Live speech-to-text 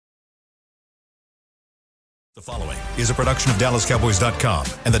The following is a production of DallasCowboys.com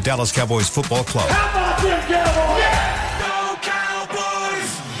and the Dallas Cowboys Football Club. How about them Cowboys? Yeah! Go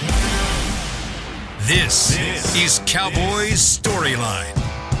Cowboys! This is Cowboys StoryLine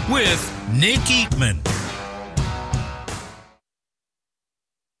with Nick Eatman.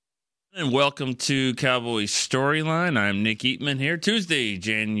 And welcome to Cowboys Storyline. I'm Nick Eatman here. Tuesday,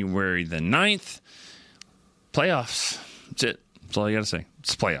 January the 9th. Playoffs. That's it. That's all you got to say.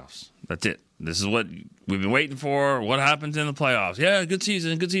 It's playoffs. That's it. This is what we've been waiting for. What happens in the playoffs? Yeah, good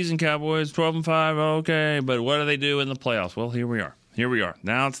season, Cowboys. 12-5, okay. But what do they do in the playoffs? Well, here we are.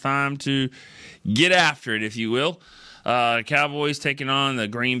 Now it's time to get after it, if you will. Cowboys taking on the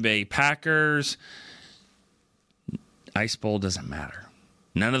Green Bay Packers. Ice Bowl doesn't matter.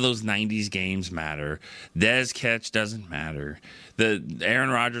 None of those 90s games matter. Dez catch doesn't matter. The Aaron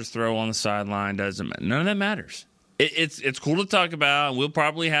Rodgers throw on the sideline doesn't matter. None of that matters. It's cool to talk about. We'll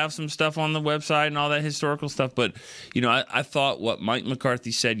probably have some stuff on the website and all that historical stuff. But, you know, I thought what Mike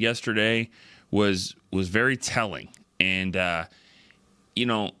McCarthy said yesterday was very telling. And, you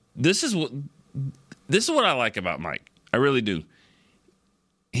know, this is what I like about Mike. I really do.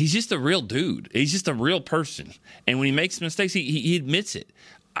 He's just a real dude. He's just a real person. And when he makes mistakes, he admits it.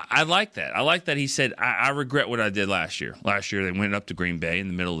 I like that. I like that he said, I regret what I did last year. Last year they went up to Green Bay in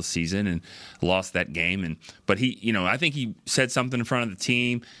the middle of the season and lost that game. But he, you know, I think he said something in front of the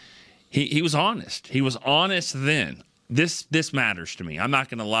team. He was honest. He was honest then. This matters to me. I'm not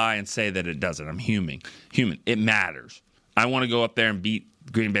going to lie and say that it doesn't. I'm human. It matters. I want to go up there and beat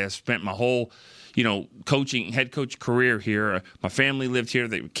Green Bay. I spent my whole, you know, head coach career here. My family lived here.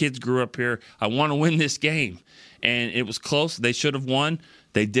 The kids grew up here. I want to win this game. And it was close. They should have won.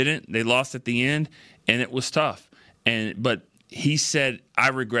 They didn't. They lost at the end, and it was tough. But he said, I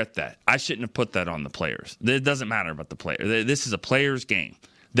regret that. I shouldn't have put that on the players. It doesn't matter about the player. This is a player's game.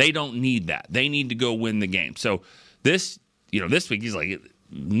 They don't need that. They need to go win the game. So this week he's like,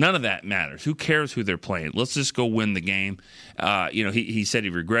 none of that matters. Who cares who they're playing? Let's just go win the game. He said he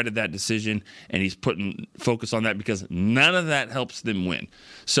regretted that decision, and he's putting focus on that because none of that helps them win.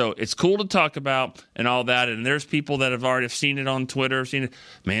 So it's cool to talk about and all that, and there's people that have already seen it on Twitter, seen it.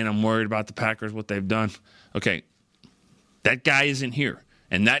 Man, I'm worried about the Packers, what they've done. Okay, that guy isn't here,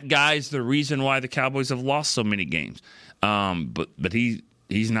 and that guy's the reason why the Cowboys have lost so many games. But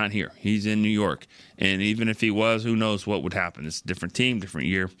he's not here. He's in New York. And even if he was, who knows what would happen. It's a different team, different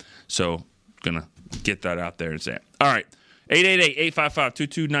year. So going to get that out there and say it. All right.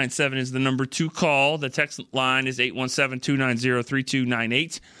 888-855-2297 is the number to call. The text line is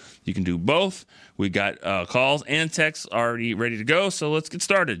 817-290-3298. You can do both. We got calls and texts already ready to go. So let's get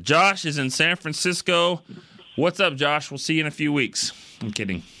started. Josh is in San Francisco. What's up, Josh? We'll see you in a few weeks. I'm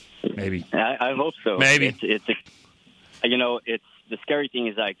kidding. Maybe. I hope so. Maybe. It's the scary thing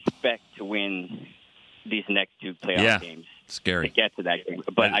is I expect to win these next two playoff games. Scary. To get to that game.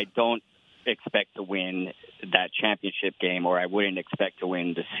 But I don't expect to win that championship game, or I wouldn't expect to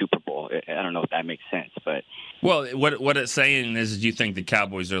win the Super Bowl. I don't know if that makes sense. But well, what it's saying is you think the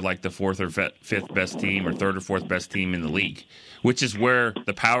Cowboys are like the fourth or fifth best team or third or fourth best team in the league, which is where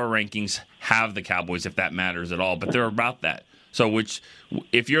the power rankings have the Cowboys, if that matters at all. But they're about that. So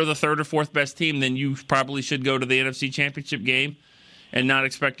if you're the third or fourth best team, then you probably should go to the NFC Championship game and not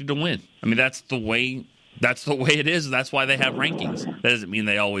expected to win. I mean, that's the way it is. That's why they have rankings. That doesn't mean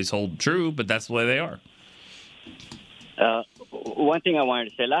they always hold true, but that's the way they are. One thing I wanted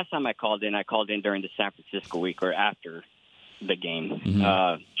to say, last time I called in during the San Francisco week or after the game.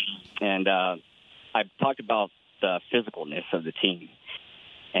 Mm-hmm. And I talked about the physicalness of the team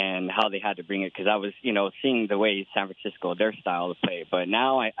and how they had to bring it, because I was, seeing the way San Francisco, their style of play. But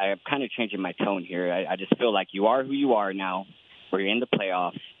now I'm kind of changing my tone here. I just feel like you are who you are now. We're in the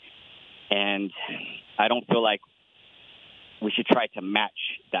playoffs, and I don't feel like we should try to match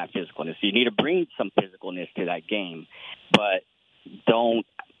that physicalness. You need to bring some physicalness to that game, but don't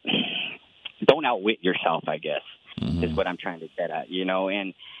outwit yourself, I guess, is what I'm trying to get at,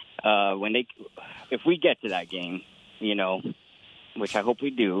 And if we get to that game, which I hope we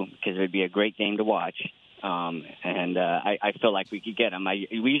do, because it would be a great game to watch, and I feel like we could get them.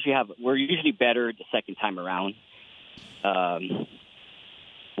 We're usually better the second time around.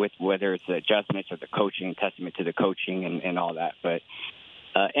 With whether it's the adjustments or the coaching, testament to the coaching and all that. But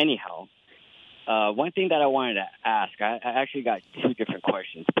anyhow, one thing that I wanted to ask, I actually got two different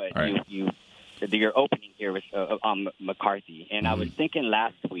questions, but right. Your opening here was on McCarthy. And I was thinking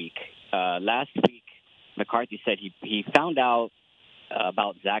last week, McCarthy said he found out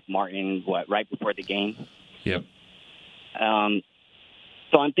about Zach Martin, right before the game? Yep.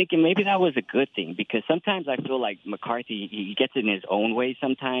 So I'm thinking maybe that was a good thing, because sometimes I feel like McCarthy, he gets in his own way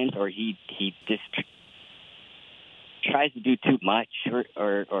sometimes, or he just tries to do too much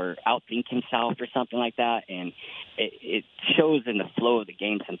or outthink himself or something like that, and it shows in the flow of the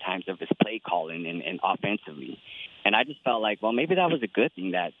game sometimes of his play calling and offensively. And I just felt like, well, maybe that was a good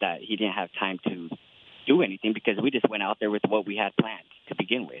thing that he didn't have time to do anything because we just went out there with what we had planned to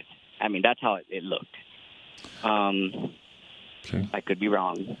begin with. I mean, that's how it looked. Okay. I could be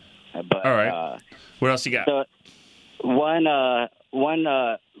wrong, but all right. What else you got? So one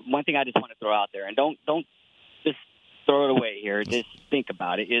thing I just want to throw out there, and don't just throw it away here. Just think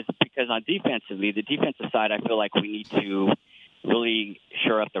about it. Is because on defensively, the defensive side, I feel like we need to really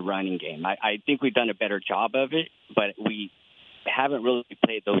shore up the running game. I think we've done a better job of it, but we haven't really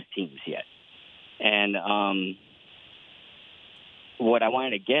played those teams yet. And what I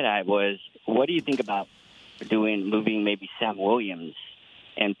wanted to get at was, what do you think about moving maybe Sam Williams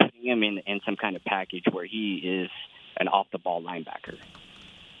and putting him in some kind of package where he is an off-the-ball linebacker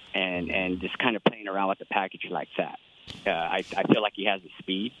and just kind of playing around with the package like that? I feel like he has the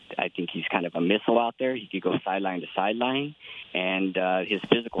speed. I think he's kind of a missile out there. He could go sideline to sideline, and his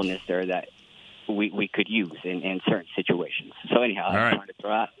physicalness there that we could use in certain situations. So anyhow, I just wanted to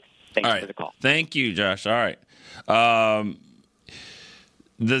throw out. Thanks for the call. Thank you, Josh. All right.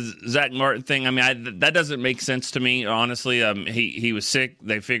 The Zach Martin thing, I mean, that doesn't make sense to me, honestly. He was sick.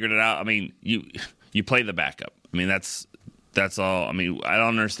 They figured it out. I mean, you play the backup. I mean, that's all. I mean, I don't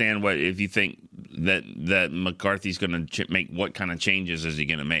understand if you think that McCarthy's going to make, what kind of changes is he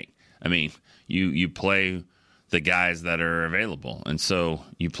going to make? I mean, you play the guys that are available, and so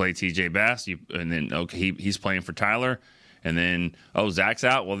you play T.J. Bass, and then he's playing for Tyler, and then Zach's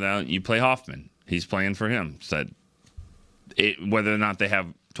out. Well, now you play Hoffman. He's playing for him. So whether or not they have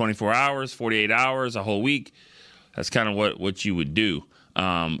 24 hours, 48 hours, a whole week, that's kind of what you would do.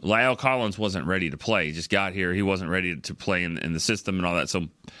 Lyle Collins wasn't ready to play. He just got here. He wasn't ready to play in the system and all that. So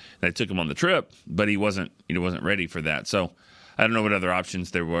they took him on the trip, but he wasn't ready for that. So I don't know what other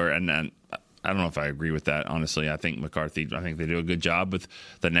options there were, and I don't know if I agree with that, honestly. I think McCarthy, they do a good job with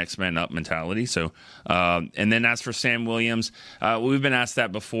the next man up mentality. So, and then as for Sam Williams, we've been asked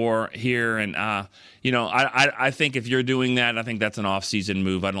that before here. And, I think if you're doing that, I think that's an off-season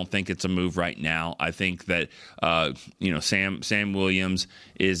move. I don't think it's a move right now. I think that, Sam Williams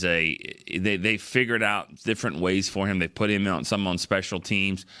is they figured out different ways for him. They put him on special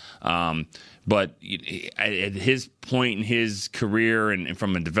teams. But at his point in his career and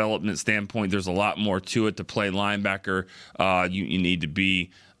from a development standpoint, there's a lot more to it to play linebacker. You need to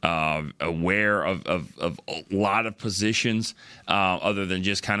be aware of a lot of positions other than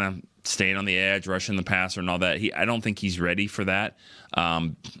just kind of staying on the edge, rushing the passer and all that. I don't think he's ready for that.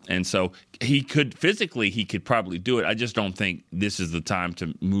 And so he could probably do it. I just don't think this is the time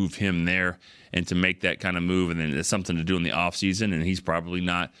to move him there and to make that kind of move. And then it's something to do in the offseason, and he's probably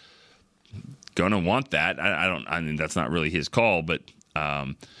not going to want that. I mean, that's not really his call, but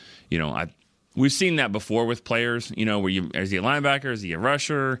we've seen that before with players, where is he a linebacker? Is he a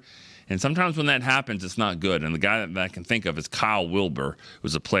rusher? And sometimes when that happens, it's not good. And the guy that I can think of is Kyle Wilbur,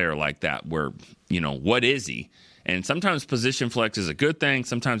 was a player like that where, what is he? And sometimes position flex is a good thing.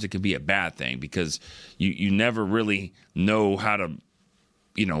 Sometimes it could be a bad thing because you never really know how to,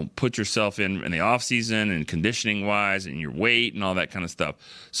 put yourself in the offseason and conditioning wise and your weight and all that kind of stuff.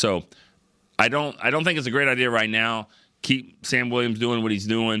 So I don't think it's a great idea right now. Keep Sam Williams doing what he's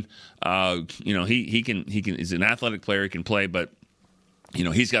doing. He can. He's an athletic player. He can play, but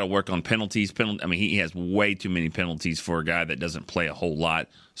he's got to work on penalties. I mean, he has way too many penalties for a guy that doesn't play a whole lot.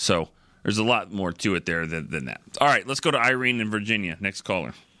 So there's a lot more to it there than that. All right, let's go to Irene in Virginia. Next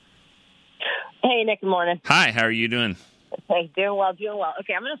caller. Hey, Nick. Good morning. Hi. How are you doing? Hey, doing well.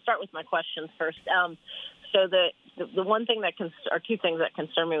 Okay, I'm going to start with my questions first. So the one thing or two things that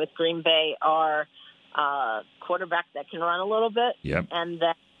concern me with Green Bay are quarterbacks that can run a little bit, yep, and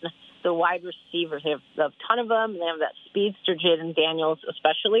then the wide receivers. They have a ton of them. They have that speedster, Jaden Daniels,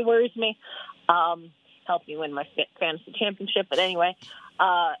 especially worries me. Helped me win my fantasy championship, but anyway,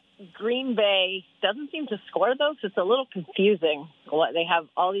 Green Bay doesn't seem to score those. It's a little confusing. They have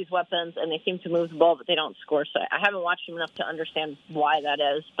all these weapons, and they seem to move the ball, but they don't score. So I haven't watched them enough to understand why that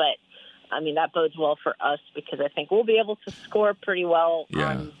is, but I mean, that bodes well for us because I think we'll be able to score pretty well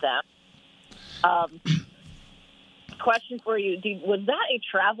on them. Question for you. Was that a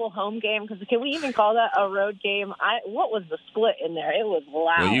travel home game? Because can we even call that a road game? What was the split in there? It was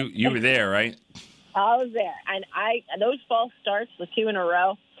loud. Well, you were there, right? I was there. And those false starts, the 2 in a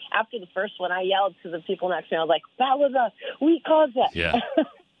row, after the first one, I yelled to the people next to me. I was like, that was us. We caused that. Yeah.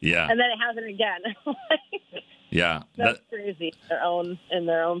 Yeah. And then it happened again. Yeah. That's crazy. In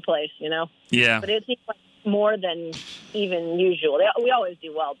their own place, Yeah. But it seems like more than even usual. We always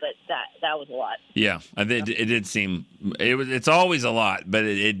do well, but that was a lot. Yeah, it did seem it's always a lot, but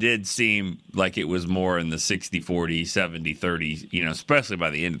it did seem like it was more in the 60-40, 70-30, especially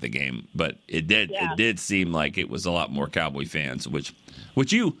by the end of the game. But it did seem like it was a lot more Cowboy fans, which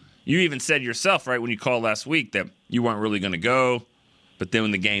you even said yourself, right, when you called last week that you weren't really going to go, but then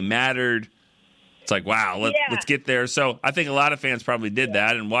when the game mattered, it's like, wow, let's get there. So I think a lot of fans probably did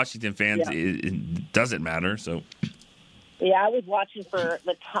that, and Washington fans, it doesn't matter. So, yeah, I was watching for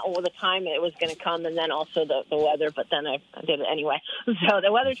the time it was going to come, and then also the weather. But then I did it anyway. So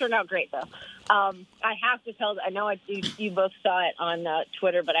the weather turned out great, though. I have to tell. I know you both saw it on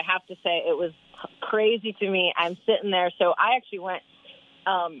Twitter, but I have to say it was crazy to me. I'm sitting there, so I actually went.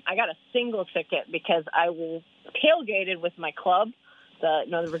 I got a single ticket because I tailgated with my club, the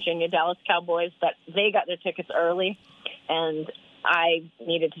Northern Virginia Dallas Cowboys, but they got their tickets early, and I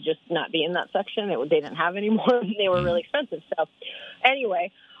needed to just not be in that section. They didn't have any more. They were really expensive. So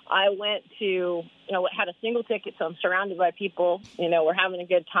anyway, I went to, had a single ticket, so I'm surrounded by people. We're having a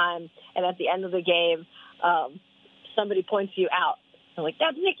good time, and at the end of the game, somebody points you out. I'm like,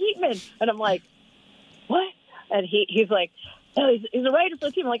 that's Nick Eatman. And I'm like, what? And he's like, oh, he's a writer for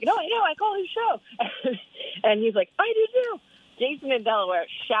the team. I'm like, no, I know. I call his show. And he's like, I do too. Jason in Delaware,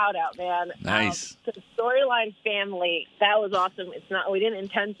 shout out, man. Nice. To the StoryLine family, that was awesome. We didn't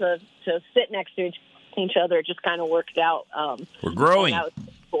intend to sit next to each other. It just kind of worked out. We're growing. That was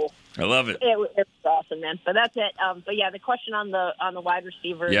cool. I love it. It was awesome, man. But that's it. But yeah, the question on the wide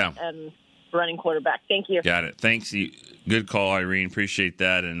receivers and running quarterback. Thank you. Got it. Thanks. Good call, Irene. Appreciate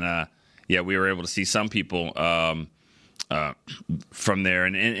that. And we were able to see some people from there,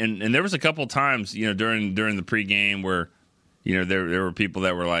 and there was a couple times, during the pregame where. There were people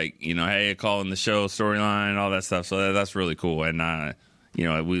that were like, hey, calling the show, StoryLine, all that stuff. So that's really cool. And,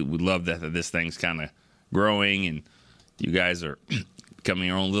 we love that this thing's kind of growing and you guys are becoming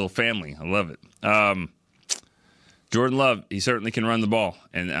your own little family. I love it. Jordan Love, he certainly can run the ball.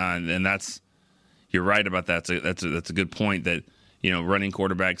 And that's, you're right about that. That's a good point that, running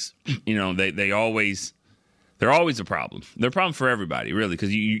quarterbacks, they're always a problem. They're a problem for everybody, really,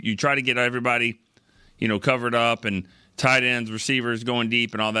 because you try to get everybody, covered up and tight ends, receivers going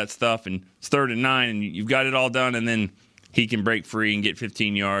deep and all that stuff, and it's 3rd and 9, and you've got it all done, and then he can break free and get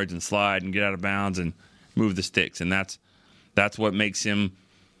 15 yards and slide and get out of bounds and move the sticks, and that's what makes him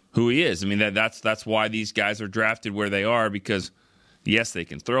who he is. I mean, that's why these guys are drafted where they are, because, yes, they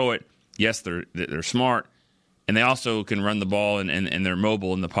can throw it, yes, they're smart, and they also can run the ball, and they're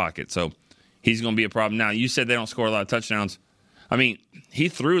mobile in the pocket, so he's going to be a problem. Now, you said they don't score a lot of touchdowns. I mean, he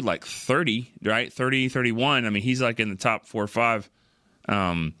threw like 30, right? 30, 31. I mean, he's like in the top 4 or 5.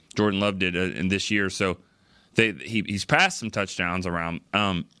 Jordan Love did in this year. So he's passed some touchdowns around.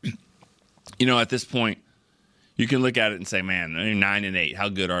 At this point, you can look at it and say, man, 9 and 8, how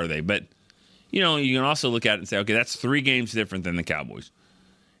good are they? But, you can also look at it and say, okay, that's 3 games different than the Cowboys.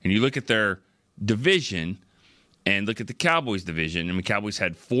 And you look at their division and look at the Cowboys division. I mean, Cowboys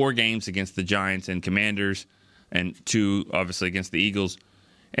had 4 games against the Giants and Commanders, and 2 obviously against the Eagles,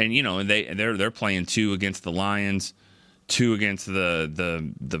 and they're playing 2 against the Lions, 2 against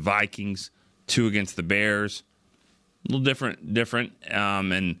the Vikings, 2 against the Bears. A little different,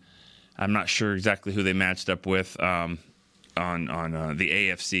 and I'm not sure exactly who they matched up with on the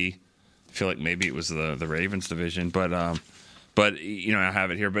AFC. I feel like maybe it was the Ravens division, but I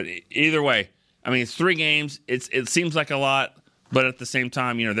have it here. But either way, I mean, it's 3 games. It seems like a lot, but at the same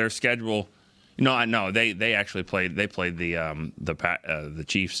time, their schedule. No, they actually played. They played the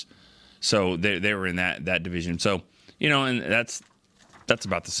Chiefs, so they were in that division. So and that's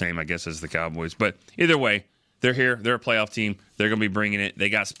about the same, I guess, as the Cowboys. But either way, they're here. They're a playoff team. They're going to be bringing it. They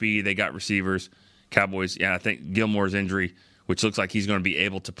got speed. They got receivers. Cowboys. Yeah, I think Gilmore's injury, which looks like he's going to be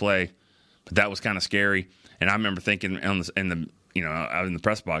able to play, but that was kind of scary. And I remember thinking out in the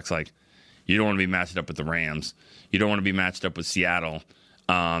press box, like, you don't want to be matched up with the Rams. You don't want to be matched up with Seattle.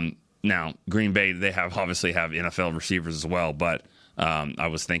 Now, Green Bay, they obviously have NFL receivers as well, but I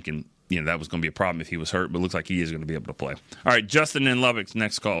was thinking, that was going to be a problem if he was hurt, but it looks like he is going to be able to play. All right, Justin in Lubbock's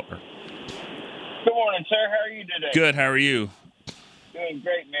next caller. Good morning, sir. How are you today? Good. How are you? Doing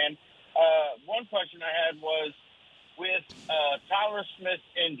great, man. One question I had was with Tyler Smith's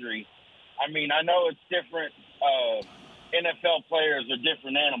injury. I mean, I know it's different. NFL players are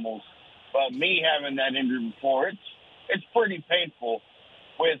different animals, but me having that injury before, it's pretty painful.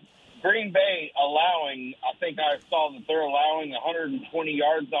 With Green Bay allowing, I think I saw that they're allowing 120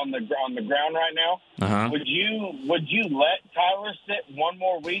 yards on the ground right now. Uh-huh. Would you let Tyler sit one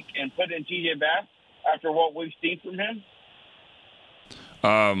more week and put in TJ Bass after what we've seen from him?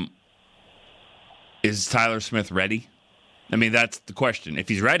 Is Tyler Smith ready? I mean, that's the question. If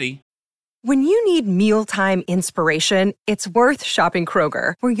he's ready. When you need mealtime inspiration, it's worth shopping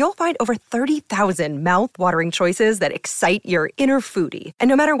Kroger, where you'll find over 30,000 mouth-watering choices that excite your inner foodie. And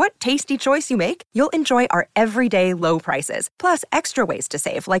no matter what tasty choice you make, you'll enjoy our everyday low prices, plus extra ways to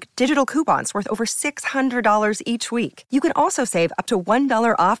save, like digital coupons worth over $600 each week. You can also save up to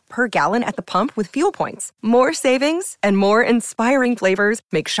 $1 off per gallon at the pump with fuel points. More savings and more inspiring flavors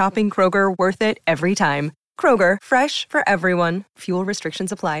make shopping Kroger worth it every time. Kroger, fresh for everyone. Fuel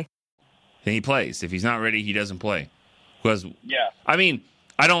restrictions apply. Then he plays. If he's not ready, he doesn't play. Because I mean,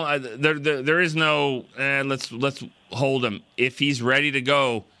 I don't. There is no. Let's hold him. If he's ready to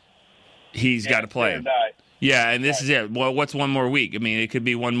go, he's got to play. Yeah, and this is it. Well, what's one more week? I mean, it could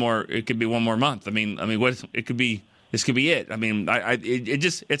be one more. It could be one more month. I mean, what? It could be. This could be it. I mean,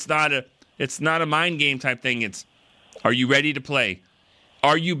 it's not a mind game type thing. It's, are you ready to play?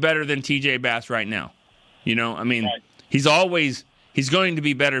 Are you better than TJ Bass right now? You know, I mean, he's going to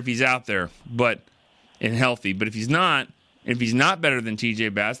be better if he's out there, and healthy. But if he's not better than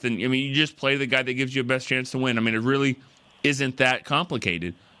TJ Bass, then I mean, you just play the guy that gives you the best chance to win. I mean, it really isn't that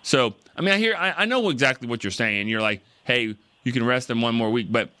complicated. So, I mean, I know exactly what you're saying. You're like, hey, you can rest him one more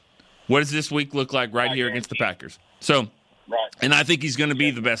week, but what does this week look like right here against the Packers? So, and I think he's going to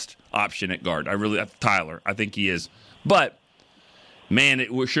be the best option at guard. Tyler, I think he is. But man, it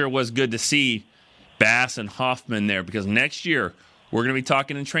sure was good to see Bass and Hoffman there, because next year we're going to be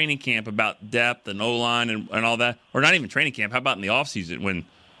talking in training camp about depth and O-line and all that. Or not even training camp. How about in the offseason when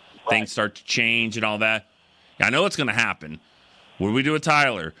things start to change and all that? I know it's going to happen. What do we do with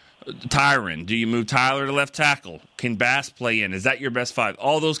Tyler? Tyron, do you move Tyler to left tackle? Can Bass play in? Is that your best five?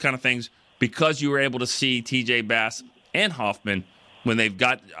 All those kind of things, because you were able to see TJ Bass and Hoffman when they've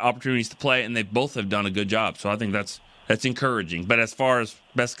got opportunities to play, and they both have done a good job. So I think that's encouraging. But as far as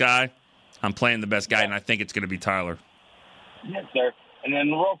best guy, I'm playing the best guy, and I think it's going to be Tyler. Yes, sir. And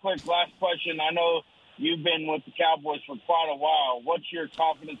then real quick, last question. I know you've been with the Cowboys for quite a while. What's your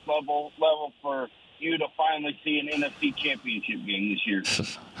confidence level for you to finally see an NFC championship game this year?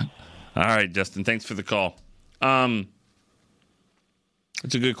 All right, Justin, thanks for the call.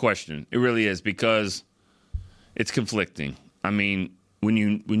 It's a good question. It really is, because it's conflicting. I mean, when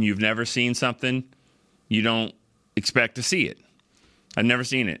you've never seen something, you don't expect to see it. I've never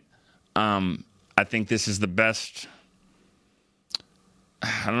seen it. I think this is the best.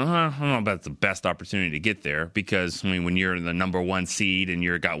 I don't know about the best opportunity to get there, because I mean, when you're in the number one seed and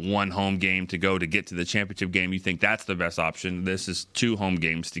you've got one home game to go to get to the championship game, you think that's the best option. This is 2 home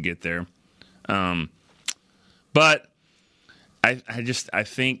games to get there. But I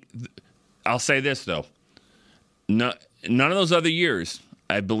think I'll say this though. None of those other years,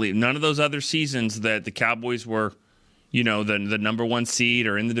 I believe, none of those other seasons that the Cowboys were, the number one seed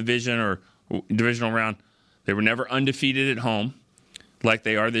or in the division or divisional round, they were never undefeated at home like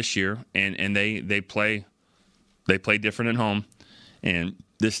they are this year, and they play different at home, and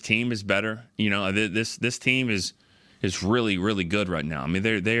this team is better. This team is really, really good right now. I mean,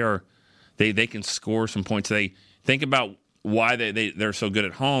 they can score some points. They think about why they're so good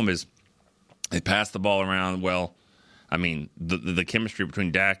at home is they pass the ball around well. I mean, the chemistry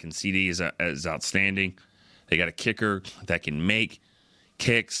between Dak and CD is outstanding. They got a kicker that can make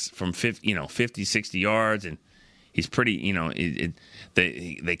kicks from 50, 60 yards, and he's pretty,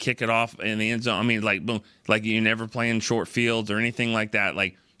 they kick it off in the end zone. I mean, like, boom, like you're never playing short fields or anything like that.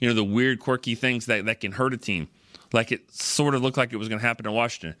 Like, the weird, quirky things that can hurt a team. Like it sort of looked like it was going to happen in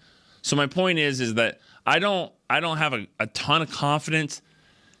Washington. So my point is that I don't have a ton of confidence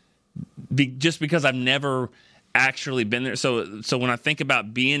just because I've never actually been there. So when I think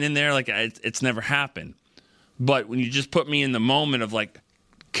about being in there, like it's never happened. But when you just put me in the moment of like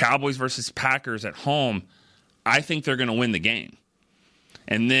Cowboys versus Packers at home, I think they're going to win the game.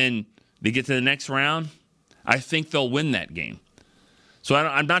 And then they get to the next round, I think they'll win that game. So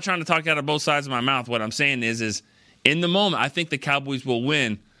I'm not trying to talk out of both sides of my mouth. What I'm saying is in the moment, I think the Cowboys will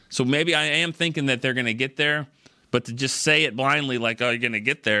win. So maybe I am thinking that they're going to get there, but to just say it blindly like, oh, you're going to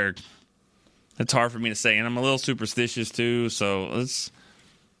get there, it's hard for me to say. And I'm a little superstitious too, so let's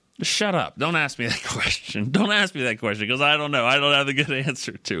just shut up. Don't ask me that question. Don't ask me that question because I don't know. I don't have a good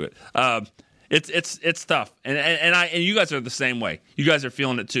answer to it. It's tough, and you guys are the same way. You guys are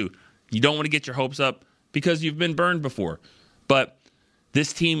feeling it too. You don't want to get your hopes up because you've been burned before, but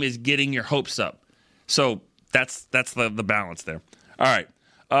this team is getting your hopes up. So that's the balance there. All right.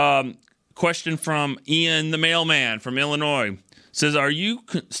 Question from Ian, the mailman from Illinois, says, "Are you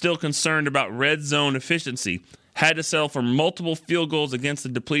still concerned about red zone efficiency? Had to settle for multiple field goals against the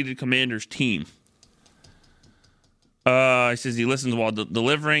depleted Commanders team." He says he listens while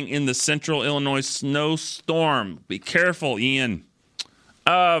delivering in the central Illinois snowstorm. Be careful, Ian.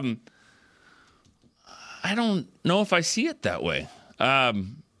 I don't know if I see it that way.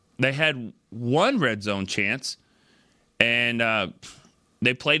 They had one red zone chance, and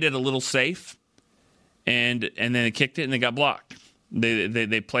they played it a little safe, and then they kicked it and they got blocked.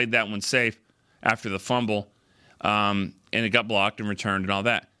 They played that one safe after the fumble, and it got blocked and returned and all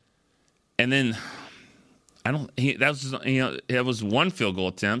that. And then that was one field goal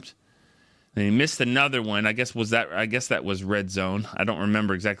attempt. And he missed another one. I guess that was red zone. I don't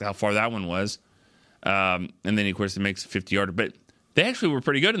remember exactly how far that one was. And then of course it makes a 50-yarder. But they actually were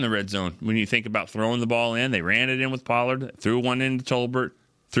pretty good in the red zone when you think about throwing the ball in. They ran it in with Pollard, threw one into Tolbert,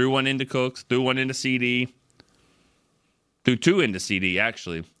 threw one into Cooks, threw one into CD, threw two into CD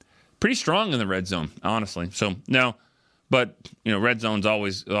actually. Pretty strong in the red zone, honestly. So no, but red zone's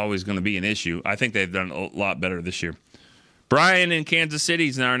always going to be an issue. I think they've done a lot better this year. Brian in Kansas City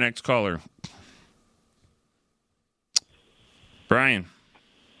is now our next caller. Brian.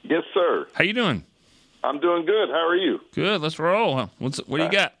 Yes, sir. How you doing? I'm doing good. How are you? Good. Let's roll. What do you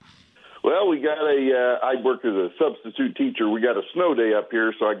got? Well, we got I work as a substitute teacher. We got a snow day up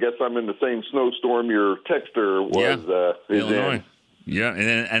here, so I guess I'm in the same snowstorm your texter was Illinois. in. Yeah,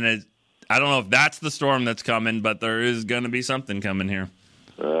 and I don't know if that's the storm that's coming, but there is going to be something coming here.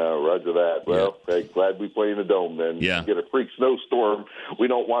 Roger that. Well, hey, glad we play in the dome then. Yeah. You get a freak snowstorm. We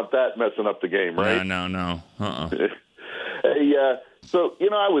don't want that messing up the game, right? No. Hey, so,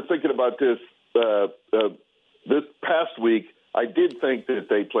 I was thinking about this this past week. I did think that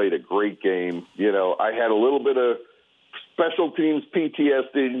they played a great game. I had a little bit of special teams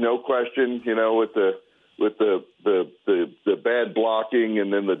PTSD, no question, with the bad blocking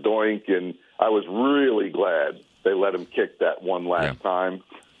and then the doink, and I was really glad they let him kick that one last time.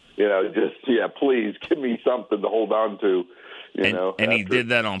 Please give me something to hold on to. And he did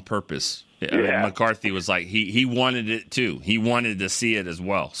that on purpose. I mean, McCarthy was like he wanted it too. He wanted to see it as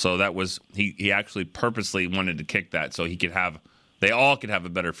well. So that was he actually purposely wanted to kick that so they all could have a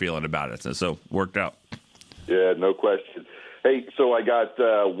better feeling about it. So worked out. Yeah, no question. Hey, so I got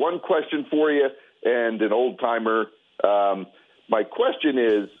one question for you and an old timer. My question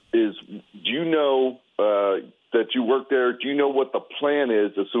is do you know that you work there? Do you know what the plan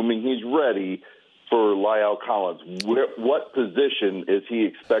is, assuming he's ready, for La'el Collins? What position is he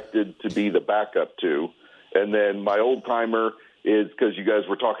expected to be the backup to? And then my old timer is, because you guys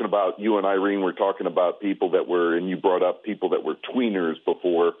were talking about, you and Irene were talking about people that were, and you brought up people that were tweeners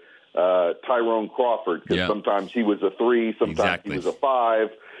before, Tyrone Crawford, because sometimes he was a 3, sometimes he was a 5.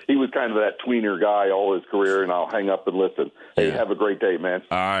 He was kind of that tweener guy all his career, and I'll hang up and listen. Hey, have a great day, man.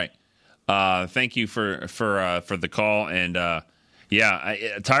 All right. Thank you for the call. And,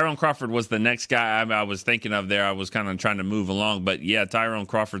 Tyrone Crawford was the next guy I was thinking of there. I was kind of trying to move along. But, Tyrone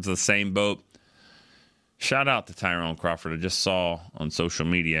Crawford's the same boat. Shout out to Tyrone Crawford. I just saw on social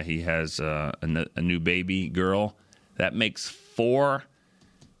media he has a new baby girl. That makes 4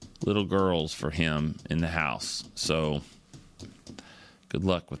 little girls for him in the house. So good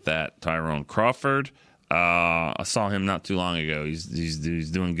luck with that, Tyrone Crawford. I saw him not too long ago. He's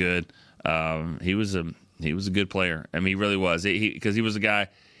doing good. He was a good player. I mean, he really was. Because he was a guy.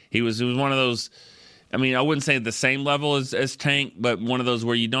 He was one of those. I mean, I wouldn't say the same level as Tank, but one of those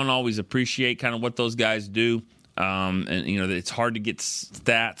where you don't always appreciate kind of what those guys do. And it's hard to get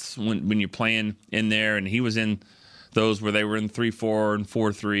stats when you're playing in there. And he was in those where they were in 3-4 and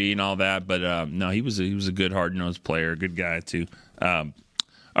 4-3 and all that. But no, he was a good hard-nosed player, good guy too. All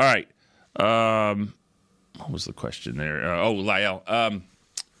right. What was the question there? La'el.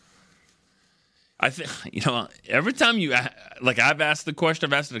 I think, every time I've asked the question,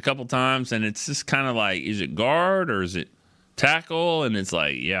 I've asked it a couple times, and it's just kind of like, is it guard or is it tackle? And it's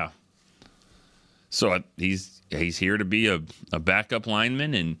like, yeah. So he's here to be a backup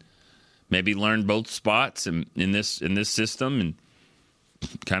lineman and maybe learn both spots in this system and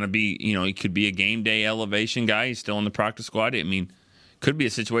kind of be, he could be a game day elevation guy. He's still in the practice squad. I mean, could be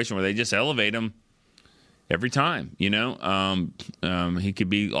a situation where they just elevate him every time, he could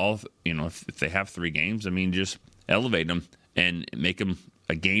be all, if they have 3 games, I mean, just elevate him and make him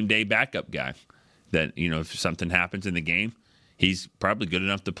a game day backup guy that, if something happens in the game, he's probably good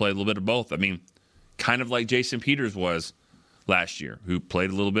enough to play a little bit of both. I mean, kind of like Jason Peters was last year, who played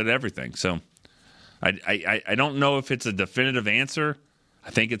a little bit of everything. So I don't know if it's a definitive answer. I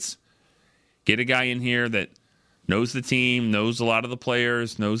think it's get a guy in here that knows the team, knows a lot of the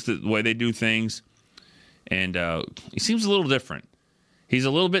players, knows the way they do things. And he seems a little different. He's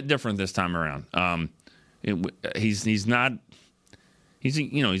a little bit different this time around. He's more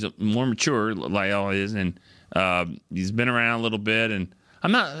mature, La'el is, and He's been around a little bit, and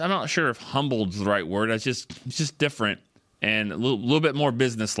I'm not sure if humbled's the right word. It's just different and a little bit more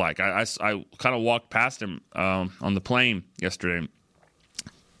businesslike. I kind of walked past him on the plane yesterday,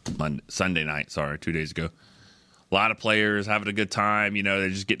 Sunday night. Sorry, 2 days ago. A lot of players having a good time. They're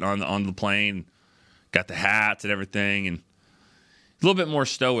just getting on the plane, got the hats and everything, and a little bit more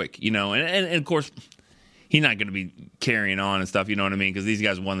stoic. And of course, he's not going to be carrying on and stuff. You know what I mean? Because these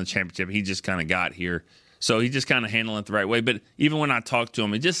guys won the championship. He just kind of got here. So he just kind of handling it the right way. But even when I talked to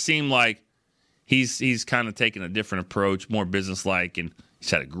him, it just seemed like he's kind of taking a different approach, more businesslike, and he's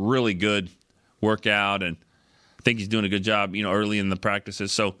had a really good workout, and I think he's doing a good job, early in the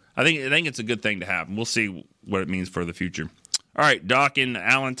practices. So I think it's a good thing to have. We'll see what it means for the future. All right, Doc in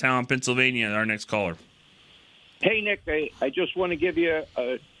Allentown, Pennsylvania, our next caller. Hey, Nick, I just want to give you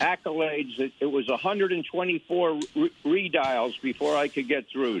accolades. It was 124 redials before I could get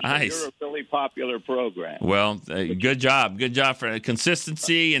through. So nice. You're a really popular program. Well, good job. Good job for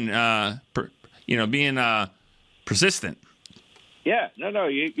consistency and, being persistent. Yeah, no,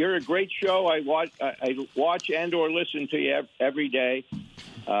 you're a great show. I watch and or listen to you every day.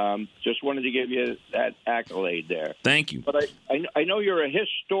 Just wanted to give you that accolade there. Thank you. But I know you're a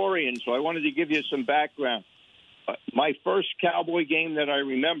historian, so I wanted to give you some background. My first Cowboy game that I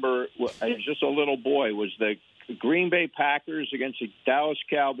remember, I was just a little boy, was the Green Bay Packers against the Dallas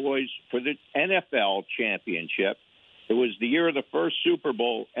Cowboys for the NFL championship. It was the year of the first Super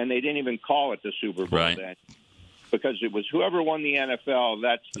Bowl, and they didn't even call it the Super Bowl then. Because it was whoever won the NFL,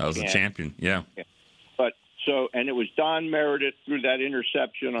 that was the champion. Yeah. But and it was Don Meredith threw that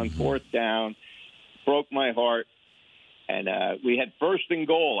interception on fourth down, broke my heart, and we had first and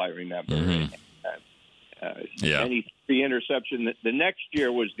goal. I remember. Mm-hmm. And he threw the interception. The next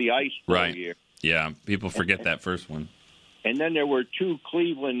year was the Ice Bowl year. Yeah, people forget that first one. And then there were two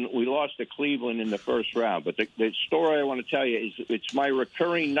Cleveland. We lost to Cleveland in the first round. But the story I want to tell you is it's my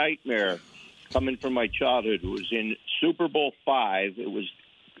recurring nightmare coming from my childhood. It was in Super Bowl V. It was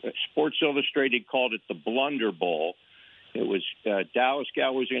Sports Illustrated called it the Blunder Bowl. It was Dallas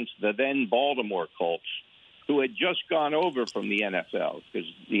Cowboys against the then Baltimore Colts, who had just gone over from the NFL because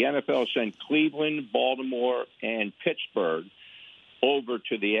the NFL sent Cleveland, Baltimore, and Pittsburgh over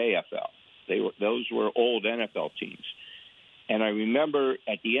to the AFL. Those were old NFL teams. And I remember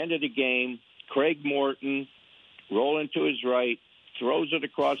at the end of the game, Craig Morton rolling to his right, throws it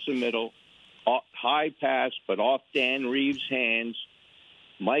across the middle, high pass, but off Dan Reeves' hands.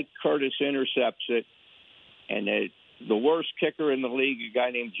 Mike Curtis intercepts it, and the worst kicker in the league, a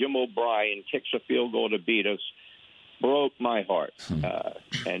guy named Jim O'Brien, kicks a field goal to beat us. Broke my heart.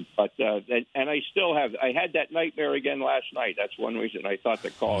 And I still have. I had that nightmare again last night. That's one reason I thought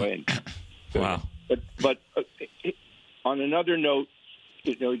to call in. Wow. But on another note,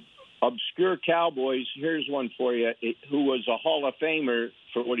 obscure Cowboys. Here's one for you. Who was a Hall of Famer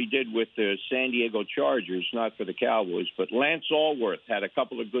for what he did with the San Diego Chargers, not for the Cowboys. But Lance Allworth had a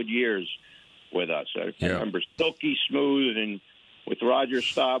couple of good years with us. I remember Silky Smooth and with Roger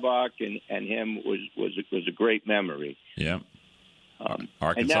Staubach and him was a great memory. Yeah.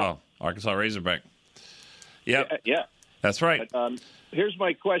 Arkansas Razorback. Yep. Yeah. That's right. But, here's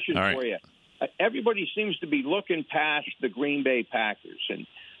my question for you. Everybody seems to be looking past the Green Bay Packers, and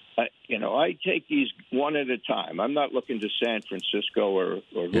I take these one at a time. I'm not looking to San Francisco or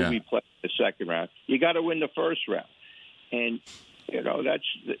who we play in the second round. You got to win the first round, and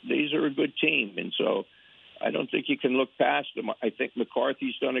these are a good team, and so I don't think you can look past them. I think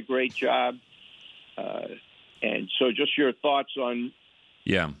McCarthy's done a great job, and so just your thoughts on.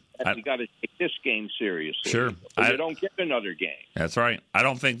 Yeah. You got to take this game seriously. Sure. You don't get another game. That's right. I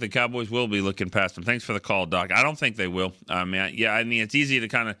don't think the Cowboys will be looking past them. Thanks for the call, Doc. I don't think they will. I mean, it's easy to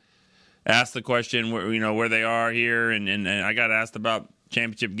kind of ask the question where they are here, and I got asked about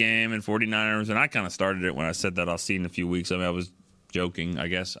championship game and 49ers, and I kind of started it when I said that I'll see in a few weeks. I mean, I was joking, I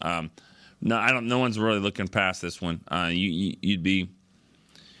guess. No one's really looking past this one. You'd be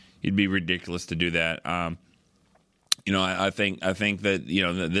ridiculous to do that. I think that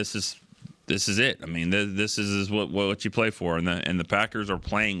this is it. I mean, this is what you play for, and the Packers are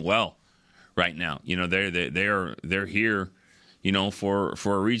playing well right now. They're here, for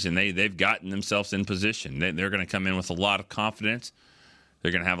a reason. They've gotten themselves in position. They're going to come in with a lot of confidence.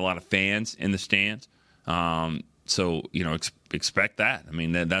 They're going to have a lot of fans in the stands. So expect that. I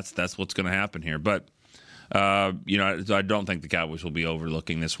mean, that's what's going to happen here. But I don't think the Cowboys will be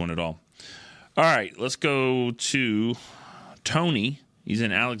overlooking this one at all. All right, let's go to Tony. He's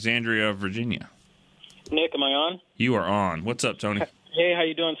in Alexandria, Virginia. Nick, am I on? You are on. What's up, Tony? Hey, how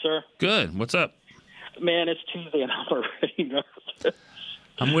you doing, sir? Good. What's up? Man, it's Tuesday and I'm already nervous.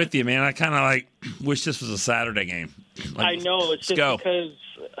 I'm with you, man. I kind of wish this was a Saturday game. I know it's just because,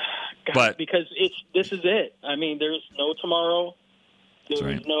 because this is it. I mean, there's no tomorrow.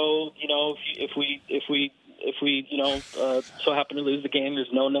 There's no, if we so happen to lose the game,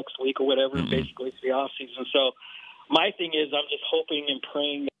 there's no next week or whatever. Mm-hmm. Basically, it's the off season. So my thing is, I'm just hoping and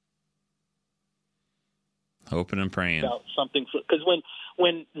praying. Hoping and praying about something, because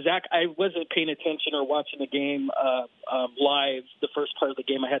when Zach, I wasn't paying attention or watching the game live. The first part of the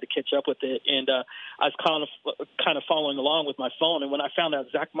game, I had to catch up with it, and I was kind of following along with my phone. And when I found out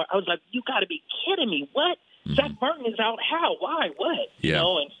Zach, I was like, "You got to be kidding me! What? Mm-hmm. Zach Martin is out? How? Why? What? Yeah.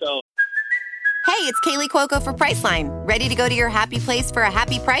 And so." Hey, it's Kaylee Cuoco for Priceline. Ready to go to your happy place for a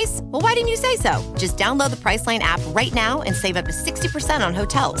happy price? Well, why didn't you say so? Just download the Priceline app right now and save up to 60% on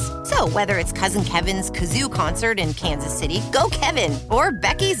hotels. So whether it's Cousin Kevin's Kazoo Concert in Kansas City, go Kevin, or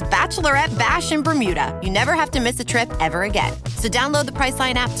Becky's Bachelorette Bash in Bermuda, you never have to miss a trip ever again. So download the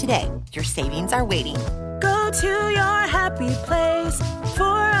Priceline app today. Your savings are waiting. Go to your happy place for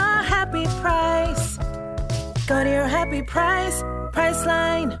a happy price. Go to your happy price,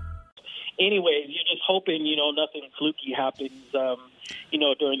 Priceline. Anyways, you're just hoping, nothing fluky happens,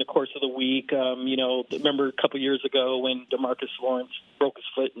 during the course of the week. Remember a couple years ago when DeMarcus Lawrence broke his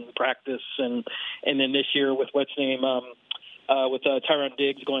foot in practice, and then this year with with Tyron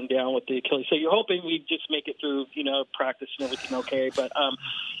Diggs going down with the Achilles. So you're hoping we just make it through, practice and everything okay. But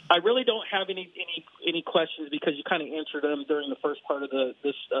I really don't have any questions, because you kind of answered them during the first part of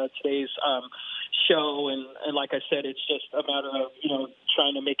today's show. And like I said, it's just a matter of,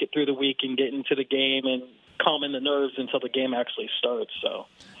 trying to make it through the week and get into the game and calming the nerves until the game actually starts. So,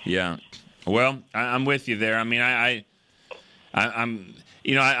 yeah. Well, I'm with you there. I mean, I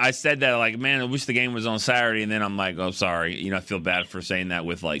said that, man, I wish the game was on Saturday, and then I'm like, oh, sorry. I feel bad for saying that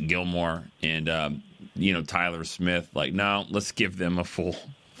with, Gilmore and, Tyler Smith. No, let's give them a full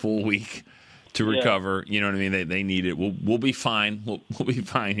week to recover. You know what I mean? They need it. We'll be fine. We'll be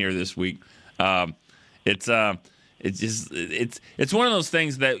fine here this week. It's one of those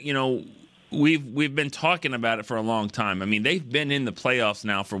things that, we've been talking about it for a long time. I mean, they've been in the playoffs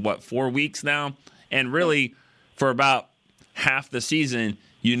now for 4 weeks now, and really for about half the season,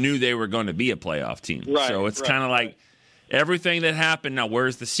 you knew they were going to be a playoff team. Right, so it's kind of like everything that happened. Now,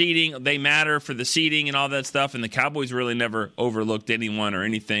 where's the seeding? They matter for the seeding and all that stuff, and the Cowboys really never overlooked anyone or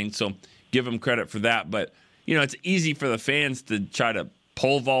anything, so give them credit for that. But, it's easy for the fans to try to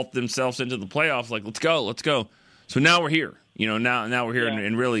pole vault themselves into the playoffs, let's go. So now we're here. Now we're here,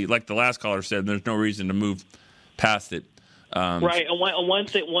 and really, like the last caller said, there's no reason to move past it. Right, and one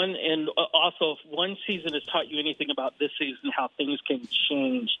also, if one season has taught you anything about this season, how things can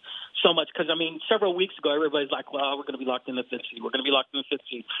change so much. Because several weeks ago, everybody's like, "Well, we're going to be locked in the fifth seed. We're going to be locked in the fifth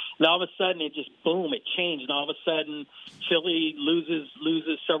seed." And all of a sudden, it just boom, it changed. And all of a sudden, Philly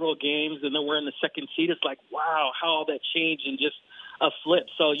loses several games, and then we're in the second seed. It's like, wow, how all that changed in just a flip.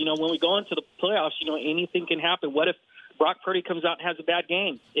 So when we go into the playoffs, anything can happen. What if Brock Purdy comes out and has a bad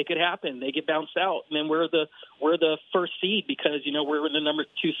game? It could happen. They get bounced out, and then we're the first seed because we're in the number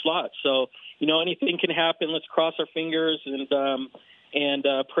 2 slot. So anything can happen. Let's cross our fingers and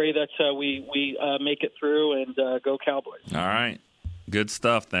pray that we make it through and go Cowboys. All right, good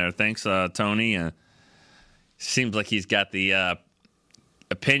stuff there. Thanks, Tony. Seems like he's got the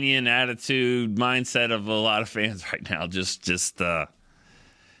opinion, attitude, mindset of a lot of fans right now.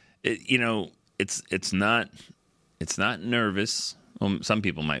 It's not nervous. Well, some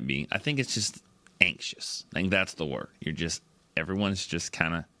people might be. I think it's just anxious. I think that's the word. Everyone's just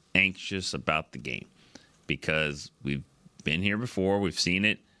kind of anxious about the game because we've been here before. We've seen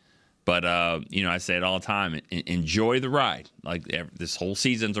it. But, I say it all the time. Enjoy the ride. This whole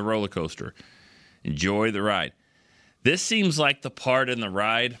season's a roller coaster. Enjoy the ride. This seems like the part in the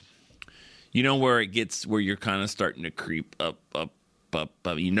ride, where you're kind of starting to creep up.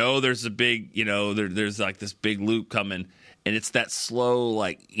 There's a big, there's this big loop coming, and it's that slow,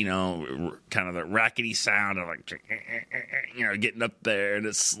 kind of the rackety sound of getting up there, and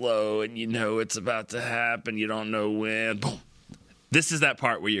it's slow, and it's about to happen. You don't know when. Boom. This is that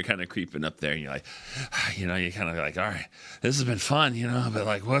part where you're kind of creeping up there, and you're like, you're kind of like, all right, this has been fun,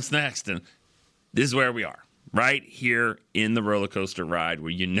 but what's next? And this is where we are. Right here in the roller coaster ride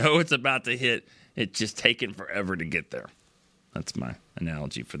where it's about to hit. It's just taking forever to get there. That's my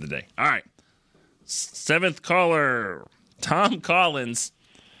analogy for the day. All right. 7th caller, Tom Collins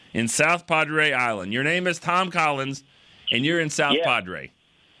in South Padre Island. Your name is Tom Collins, and you're in South Padre.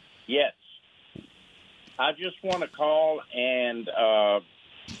 Yes. I just want to call and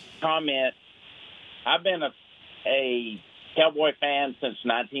comment. I've been a Cowboy fan since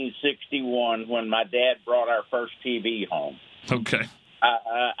 1961 when my dad brought our first TV home. Okay.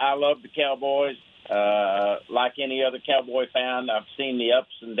 I love the Cowboys. Like any other Cowboy fan, I've seen the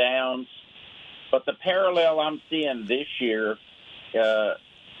ups and downs. But the parallel I'm seeing this year to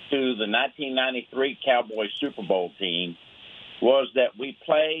the 1993 Cowboys Super Bowl team was that we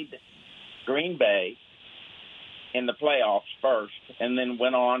played Green Bay in the playoffs first and then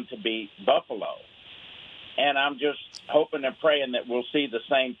went on to beat Buffalo. And I'm just hoping and praying that we'll see the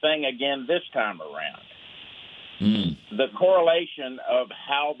same thing again this time around. The correlation of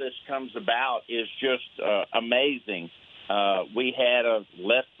how this comes about is just amazing. We had a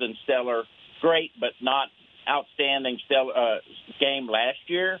less than stellar, great but not outstanding game last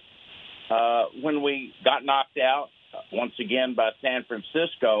year when we got knocked out once again by San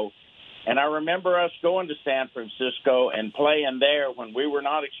Francisco. And I remember us going to San Francisco and playing there when we were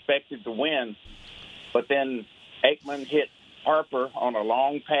not expected to win. But then Aikman hit Harper on a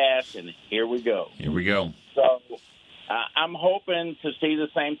long pass, and here we go. Here we go. So I'm hoping to see the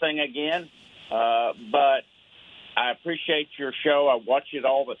same thing again. But I appreciate your show. I watch it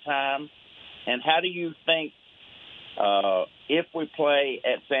all the time. And how do you think if we play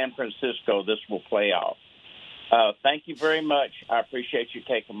at San Francisco, this will play out? Thank you very much. I appreciate you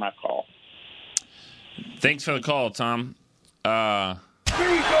taking my call. Thanks for the call, Tom. Here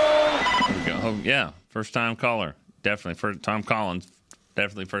we go. Oh, yeah, first-time caller. Definitely. Tom Collins,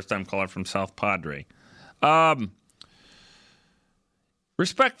 definitely first-time caller from South Padre.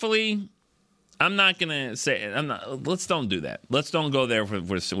 Respectfully, I'm not going to say – let's don't do that. Let's don't go there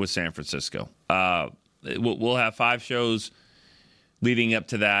with San Francisco. We'll have 5 shows leading up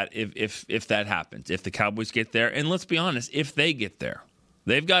to that if that happens, if the Cowboys get there. And let's be honest, if they get there,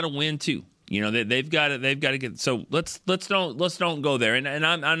 they've got to win too. You know, they've got to get. So let's don't go there. And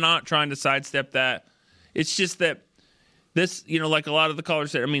I'm not trying to sidestep that. It's just that this, you know, like a lot of the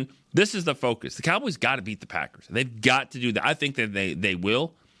callers said, I mean, this is the focus. The Cowboys got to beat the Packers. They've got to do that. I think that they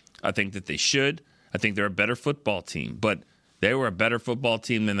will. I think that they should. I think they're a better football team, but they were a better football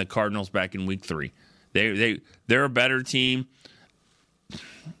team than the Cardinals back in Week 3. They're a better team.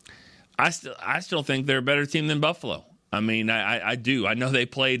 I still think they're a better team than Buffalo. I mean, I do. I know they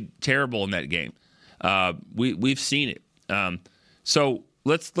played terrible in that game. We've seen it. So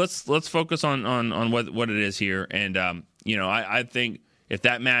let's focus on what it is here. And you know, I think if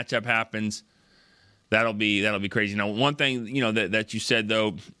that matchup happens, that'll be crazy. Now, one thing, you know, that you said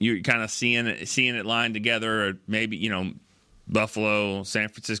though, you're kind of seeing it lined together, or maybe, you know, Buffalo, San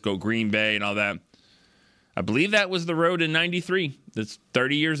Francisco, Green Bay, and all that. I believe that was the road in '93. That's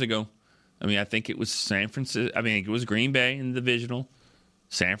 30 years ago. I mean, I think it was San Francisco. I mean, it was Green Bay in the divisional,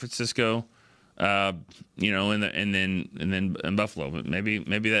 San Francisco, you know, and then Buffalo. But maybe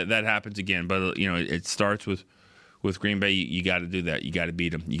that happens again. But you know, it starts with Green Bay. You got to do that. You got to beat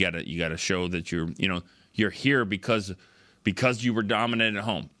them. You got to show that you're here because you were dominant at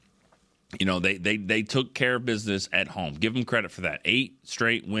home. You know, they took care of business at home. Give them credit for that. 8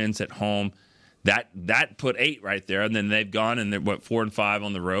 straight wins at home. That put 8 right there, and then they've gone and they're 4-5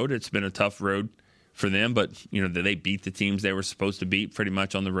 on the road. It's been a tough road for them, but you know they beat the teams they were supposed to beat pretty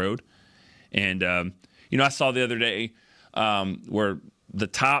much on the road. And you know, I saw the other day where the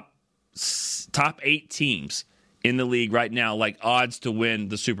top 8 teams in the league right now, like odds to win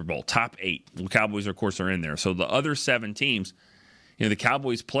the Super Bowl, top 8. The Cowboys, of course, are in there. So the other 7 teams, you know, the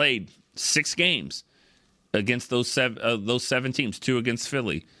Cowboys played 6 games against those 7 teams, 2 against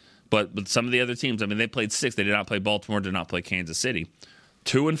Philly. But some of the other teams, I mean, they played 6. They did not play Baltimore, did not play Kansas City.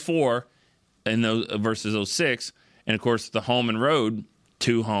 2-4 in those versus those 6. And, of course, the home and road,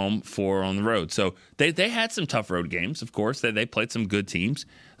 2 home, 4 on the road. So they had some tough road games, of course. They played some good teams.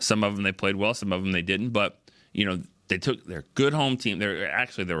 Some of them they played well, some of them they didn't. But, you know, they're a good home team. They're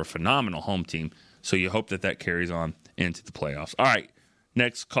a phenomenal home team. So you hope that carries on into the playoffs. All right,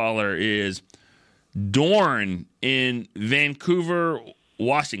 next caller is Dorn in Vancouver,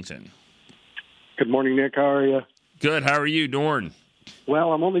 Washington. Good morning, Nick. How are you? Good. How are you, Dorn?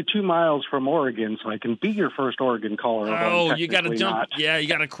 Well, I'm only 2 miles from Oregon, so I can be your first Oregon caller. Oh, you got to jump. Not. Yeah, you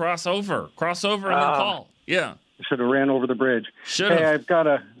got to cross over and then call. Yeah. I should have ran over the bridge. Should have.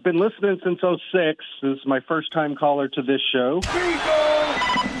 Hey, been listening since 2006. This is my first time caller to this show.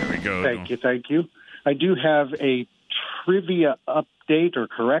 There we go. Thank you. I do have a trivia update or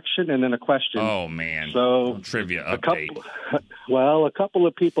correction and then a question. Oh, man. So trivia update. A couple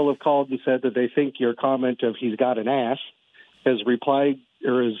of people have called and said that they think your comment of he's got an ass has replied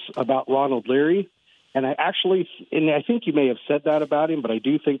or is about Ronald Leary. And I think you may have said that about him, but I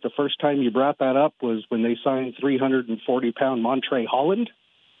do think the first time you brought that up was when they signed 340-pound Montre Holland.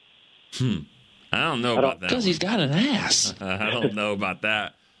 I don't know about that. Because he's got an ass. I don't know about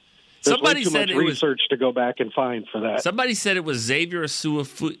that. Somebody way too said much it was research to go back and find for that. Somebody said it was Xavier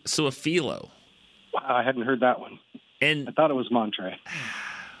Suafilo. Wow, I hadn't heard that one. And I thought it was Montre.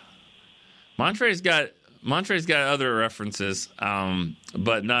 Montre's got other references,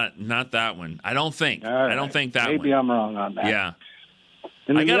 but not that one. I don't think. Right. I don't think that Maybe one. I'm wrong on that. Yeah.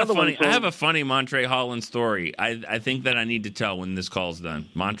 And I then got the a other funny. one, I have a funny Montre Holland story. I think that I need to tell when this call's done.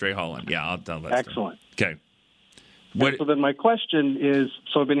 Montre Holland. Yeah, I'll tell that. Excellent. Story. Okay. And so then my question is,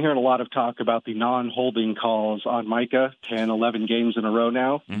 so I've been hearing a lot of talk about the non-holding calls on Micah, 10, 11 games in a row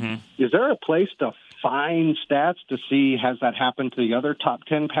now. Mm-hmm. Is there a place to find stats to see has that happened to the other top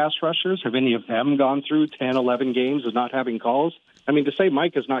 10 pass rushers? Have any of them gone through 10, 11 games of not having calls? I mean, to say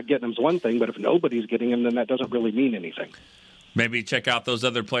Micah's not getting him is one thing, but if nobody's getting him, then that doesn't really mean anything. Maybe check out those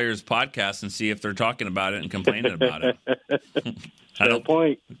other players' podcasts and see if they're talking about it and complaining about it. Fair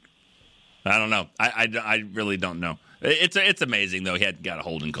point. I don't know. I really don't know. It's amazing though. He hadn't got a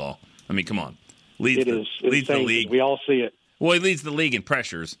holding call. I mean, come on. Leads the league. We all see it. Well, he leads the league in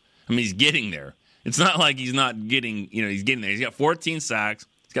pressures. I mean, he's getting there. It's not like he's not getting. He's getting there. He's got 14 sacks.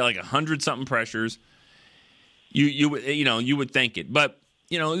 He's got like 100-something pressures. You would think it, but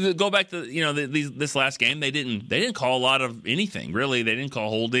go back to this last game. They didn't call a lot of anything really. They didn't call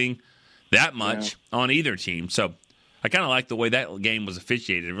holding that much on either team. So I kind of like the way that game was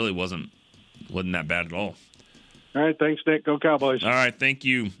officiated. It really wasn't that bad at all. All right, thanks, Nick. Go Cowboys. All right, thank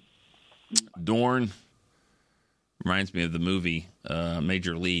you. Dorn reminds me of the movie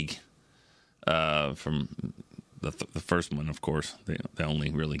Major League from the first one, of course, the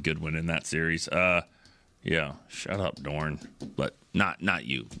only really good one in that series. Yeah, shut up, Dorn. But not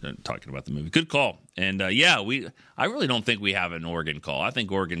you. Talking about the movie. Good call. And I really don't think we have an Oregon call. I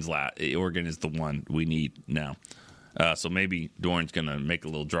think Oregon is the one we need now. So maybe Dorn's going to make a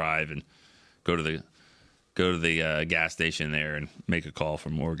little drive and go to the gas station there and make a call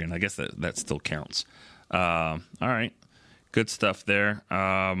from Oregon. I guess that still counts. All right, good stuff there.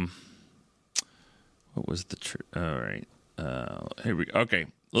 What was the all right? Here we go. Okay,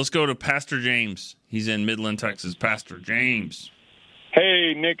 let's go to Pastor James. He's in Midland, Texas. Pastor James.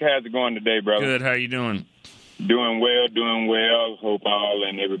 Hey, Nick, how's it going today, brother? Good. How you doing? Doing well. Hope all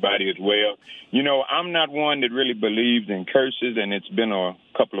and everybody is well. I'm not one that really believes in curses, and it's been a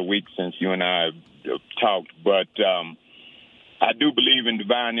couple of weeks since you and I have talked, but I do believe in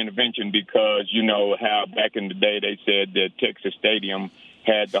divine intervention because how back in the day they said that Texas Stadium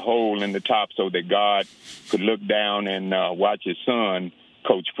had the hole in the top so that God could look down and watch his son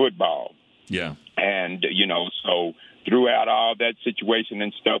coach football. Yeah. And, so throughout all that situation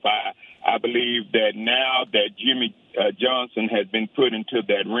and stuff, I believe that now that Jimmy Johnson has been put into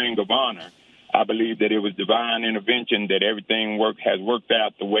that ring of honor, I believe that it was divine intervention that everything has worked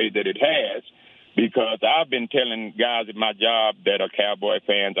out the way that it has, because I've been telling guys at my job that are Cowboy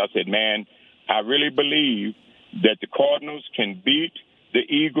fans, I said, man, I really believe that the Cardinals can beat the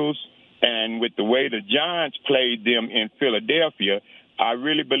Eagles, and with the way the Giants played them in Philadelphia, I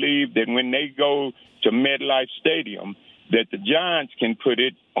really believe that when they go to MetLife Stadium, that the Giants can put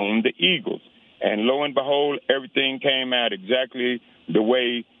it on the Eagles. And lo and behold, everything came out exactly the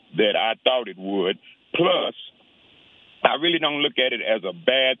way that I thought it would. Plus, I really don't look at it as a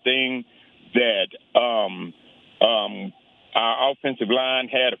bad thing that our offensive line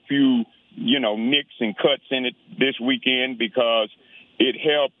had a few, nicks and cuts in it this weekend, because it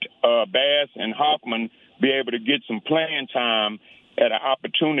helped Bass and Hoffman be able to get some playing time at an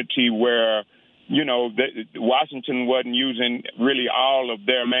opportunity where, Washington wasn't using really all of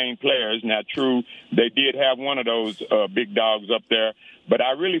their main players. Now, true, they did have one of those big dogs up there, but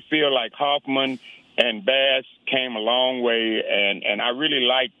I really feel like Hoffman and Bass came a long way, and I really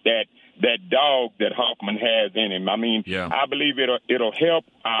like that dog that Hoffman has in him. I mean, I believe it'll help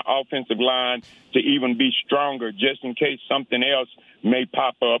our offensive line to even be stronger, just in case something else may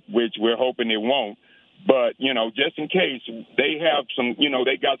pop up, which we're hoping it won't. But, just in case, they have some,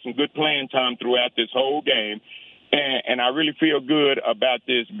 they got some good playing time throughout this whole game. And I really feel good about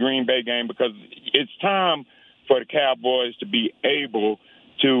this Green Bay game, because it's time for the Cowboys to be able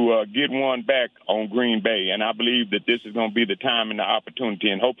to get one back on Green Bay. And I believe that this is going to be the time and the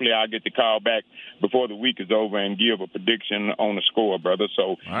opportunity. And hopefully I'll get the call back before the week is over and give a prediction on the score, brother.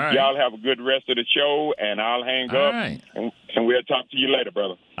 So y'all have a good rest of the show, and I'll hang up, and we'll talk to you later,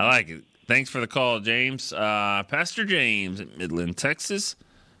 brother. I like it. Thanks for the call, James. Pastor James in Midland, Texas.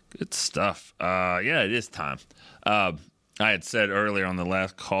 Good stuff. It is time. I had said earlier on the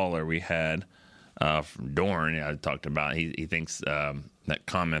last caller we had from Dorn, I talked about he thinks that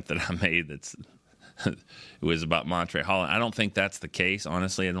comment that I made it was about Montre Holland. I don't think that's the case,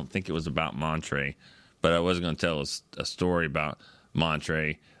 honestly. I don't think it was about Montre, but I was going to tell a story about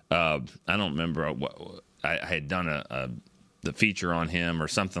Montre. I don't remember what I had done the feature on him or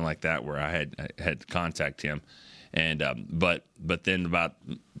something like that where I had to contact him, and but then about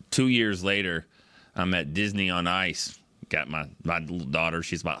 2 years later, I'm at Disney on Ice. Got my little daughter.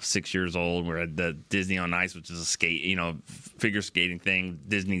 She's about 6 years old. We're at the Disney on Ice, which is a figure skating thing,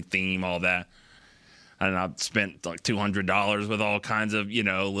 Disney theme, all that. And I spent like $200 with all kinds of,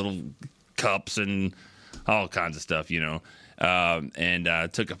 little cups and all kinds of stuff, and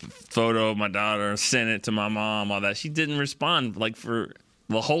took a photo of my daughter, sent it to my mom, all that. She didn't respond like for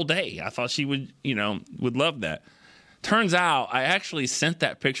the whole day. I thought she would love that. Turns out I actually sent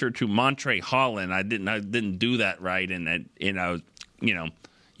that picture to Montre Holland. I didn't do that right, and I was,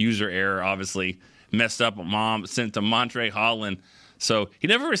 user error, obviously messed up. Mom sent to Montre Holland, so he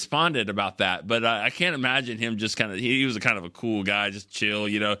never responded about that. But I can't imagine him just kind of. He was a kind of a cool guy, just chill,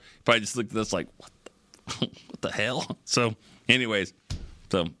 Probably just looked at us like, what the hell? So, anyways,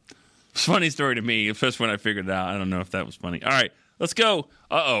 it's a funny story to me, especially when I figured it out. I don't know if that was funny. All right, let's go.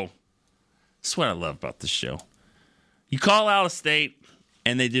 That's what I love about this show. You call out a state,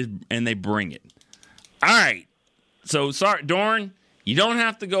 and they bring it. All right. So, sorry, Dorn, you don't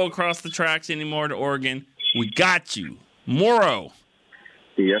have to go across the tracks anymore to Oregon. We got you. Morrow.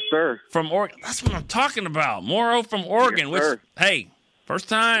 Yes, sir. From Oregon. That's what I'm talking about. Morrow from Oregon. Yes, sir. Hey, first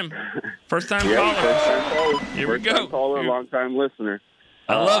time First time caller. Here we go. Caller, long time listener.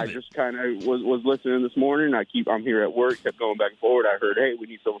 I love it. I just kind of was listening this morning. I'm here at work, kept going back and forward. I heard, hey, we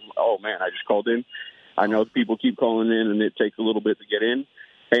need someone. Oh, man, I just called in. I know people keep calling in, and it takes a little bit to get in.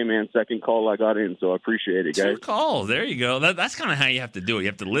 Hey, man, second call I got in, so I appreciate it, guys. Two calls. There you go. That's kind of how you have to do it. You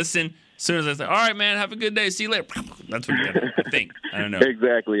have to listen. As soon as I say, all right, man, have a good day. See you later. That's what you got to think. I don't know.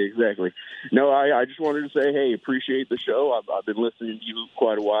 Exactly. No, I just wanted to say, hey, appreciate the show. I've been listening to you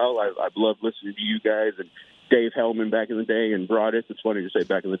quite a while. I've loved listening to you guys and Dave Hellman back in the day and Broadus. It's funny to say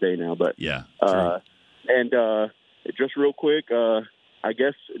back in the day now, but yeah. And just real quick, I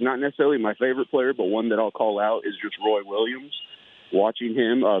guess not necessarily my favorite player, but one that I'll call out is just Roy Williams. Watching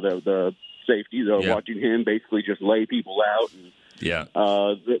him, the safety, watching him basically just lay people out, and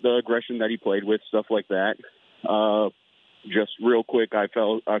the aggression that he played with, stuff like that. Just real quick, I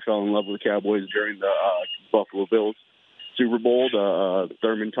fell in love with the Cowboys during the Buffalo Bills Super Bowl, the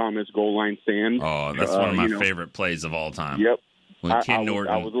Thurman Thomas goal line stand. Oh, that's one of my favorite plays of all time. Yep. When Ken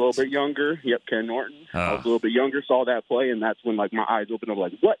Norton. I was a little bit younger. Yep, Ken Norton. I was a little bit younger, saw that play, and that's when my eyes opened up.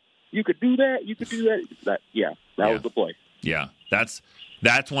 Like, what? You could do that? You could do that? That was the play. Yeah, that's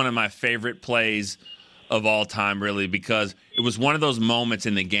one of my favorite plays of all time, really, because it was one of those moments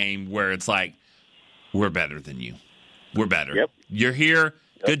in the game where it's like, we're better than you. We're better. Yep. You're here.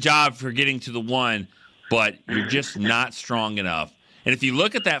 Yep. Good job for getting to the one, but you're just not strong enough. And if you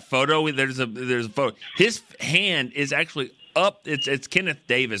look at that photo, there's a photo. His hand is actually up. It's Kenneth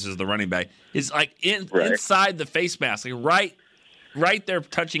Davis is the running back. It's like inside the face mask, like right there,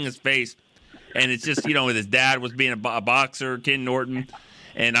 touching his face. And it's just, with his dad was being a boxer, Ken Norton.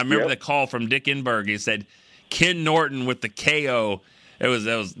 And I remember the call from Dick Enberg. He said, Ken Norton with the KO. That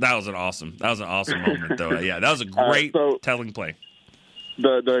was an awesome moment, though. Yeah, that was a great telling play.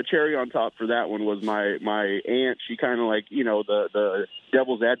 The cherry on top for that one was my aunt. She kind of like, the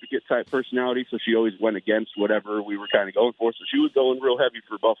devil's advocate type personality, so she always went against whatever we were kind of going for. So she was going real heavy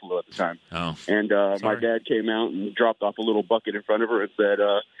for Buffalo at the time. Oh, and my dad came out and dropped off a little bucket in front of her and said,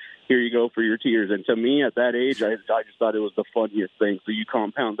 here you go for your tears. And to me, at that age, I just thought it was the funniest thing. So you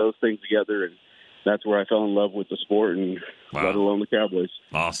compound those things together, and that's where I fell in love with the sport, and let alone the Cowboys.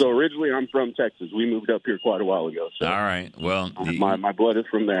 Awesome. So originally, I'm from Texas. We moved up here quite a while ago. So all right. Well, my blood is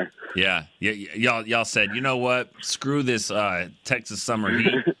from there. Yeah. Y'all said, you know what? Screw this Texas summer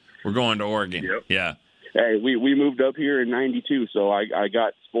heat. We're going to Oregon. Yep. Yeah. Hey, we moved up here in '92, so I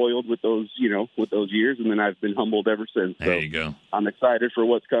got spoiled with those years, and then I've been humbled ever since. There you go. I'm excited for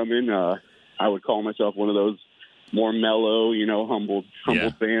what's coming. I would call myself one of those more mellow, humbled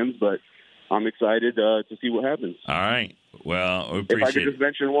fans, but I'm excited to see what happens. All right. Well, we appreciate If I could just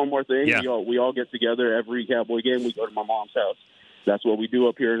mention one more thing, we all get together every Cowboy game. We go to my mom's house. That's what we do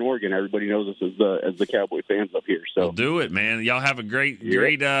up here in Oregon. Everybody knows us as the Cowboy fans up here. So we'll do it, man. Y'all have a great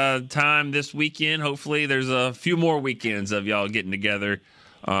time this weekend. Hopefully, there's a few more weekends of y'all getting together,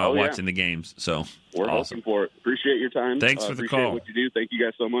 watching the games. So we're hoping for it. Appreciate your time. Thanks for the call. Appreciate what you do. Thank you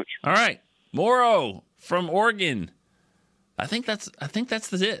guys so much. All right, Morrow from Oregon. I think that's it. I think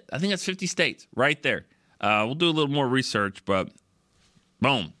that's 50 states right there. We'll do a little more research, but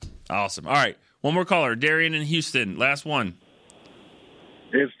boom, awesome. All right, one more caller, Darian in Houston. Last one.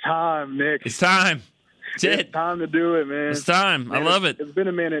 It's time, Nick. It's time. It's time to do it, man. It's time. Man, I love it. It's been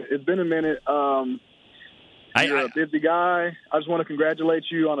a minute. You're a busy guy. I just want to congratulate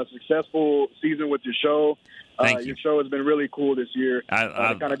you on a successful season with your show. Thank you. Your show has been really cool this year.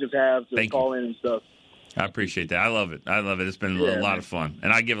 I kind of just have to call in and stuff. I appreciate that. I love it. It's been a lot of fun.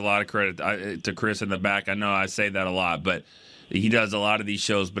 And I give a lot of credit to Chris in the back. I know I say that a lot, but he does a lot of these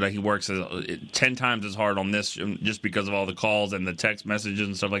shows, but he works 10 times as hard on this just because of all the calls and the text messages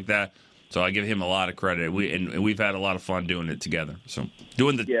and stuff like that. So I give him a lot of credit. We've had a lot of fun doing it together. So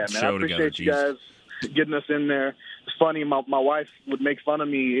doing the show together. I appreciate you guys getting us in there. It's funny, my wife would make fun of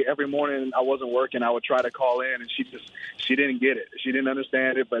me every morning. I wasn't working. I would try to call in, and she didn't get it. She didn't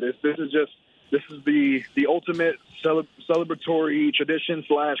understand it. But this is the ultimate celebratory tradition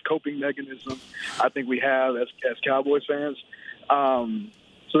 / coping mechanism I think we have as Cowboys fans.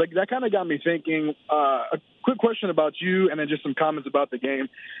 So that kind of got me thinking. A quick question about you, and then just some comments about the game.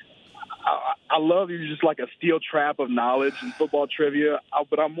 I love you, just like a steel trap of knowledge and football trivia.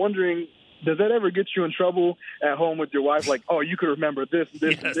 But I'm wondering, does that ever get you in trouble at home with your wife? Like, oh, you could remember this,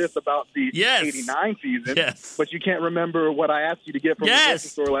 and this about the 89 season, but you can't remember what I asked you to get from the grocery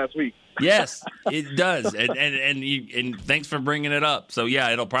store last week. Yes, it does. And thanks for bringing it up. So,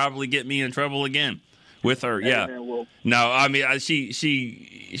 yeah, it'll probably get me in trouble again with her. Yeah. No, I mean, she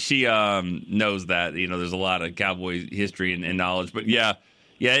knows that, there's a lot of Cowboy history and knowledge. But, yeah,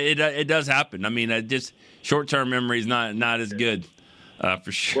 it does happen. I mean, just short-term memory is not as good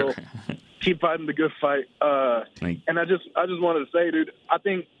for sure. Well, keep fighting the good fight. And I just wanted to say, dude, I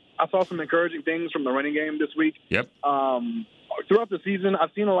think I saw some encouraging things from the running game this week. Yep. Throughout the season, I've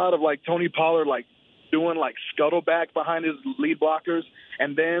seen a lot of Tony Pollard doing scuttleback behind his lead blockers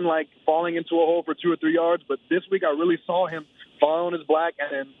and then falling into a hole for 2 or 3 yards. But this week, I really saw him fall on his blocks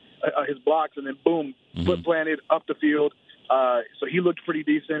and then boom, foot planted up the field. So he looked pretty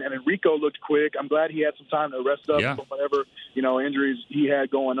decent, and then Rico looked quick. I'm glad he had some time to rest up from whatever injuries he had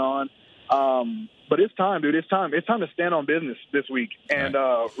going on. But it's time, dude. It's time to stand on business this week and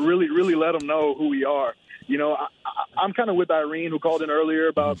really, really let them know who we are. I'm kind of with Irene, who called in earlier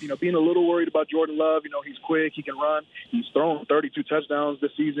about being a little worried about Jordan Love. He's quick, he can run. He's thrown 32 touchdowns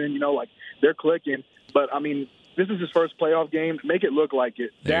this season. They're clicking. But I mean, this is his first playoff game. Make it look like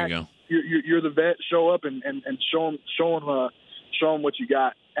it. There you go. You're the vet. Show up and show him what you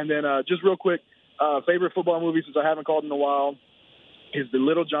got. And then just real quick, favorite football movie since I haven't called in a while is The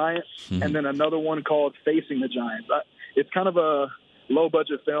Little Giants, and then another one called Facing the Giants. It's kind of a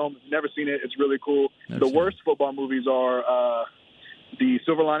low-budget film. Never seen it. It's really cool. The worst football movies are The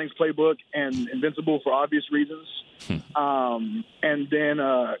Silver Linings Playbook and Invincible for obvious reasons. And then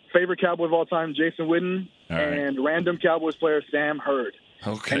favorite Cowboy of all time, Jason Witten, and random Cowboys player Sam Hurd.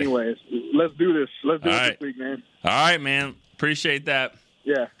 Okay. Anyways, let's do this. Let's do it this week, man. All right, man. Appreciate that.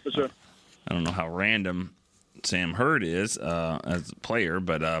 Yeah, for sure. I don't know how random Sam Hurd is as a player,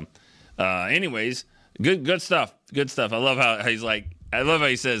 but anyways, good stuff. Good stuff. I love how he's I love how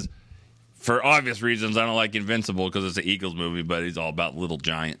he says, for obvious reasons, I don't like Invincible because it's an Eagles movie, but he's all about little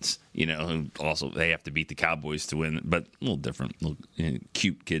giants, who also they have to beat the Cowboys to win, but a little different,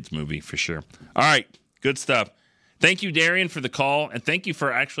 cute kids movie for sure. All right, good stuff. Thank you, Darian, for the call, and thank you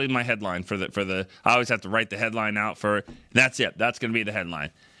for actually my headline for the. I always have to write the headline out for. That's it. That's going to be the headline.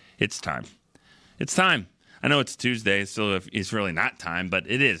 It's time. It's time. I know it's Tuesday, so it's really not time, but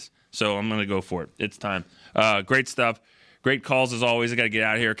it is. So I'm going to go for it. It's time. Great stuff. Great calls as always. I got to get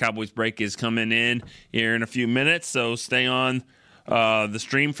out of here. Cowboys break is coming in here in a few minutes, so stay on the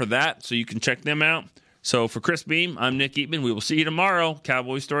stream for that so you can check them out. So for Chris Beam, I'm Nick Eatman. We will see you tomorrow.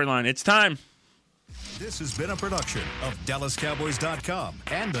 Cowboys Storyline. It's time. This has been a production of DallasCowboys.com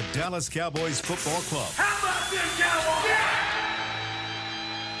and the Dallas Cowboys Football Club. How about them Cowboys?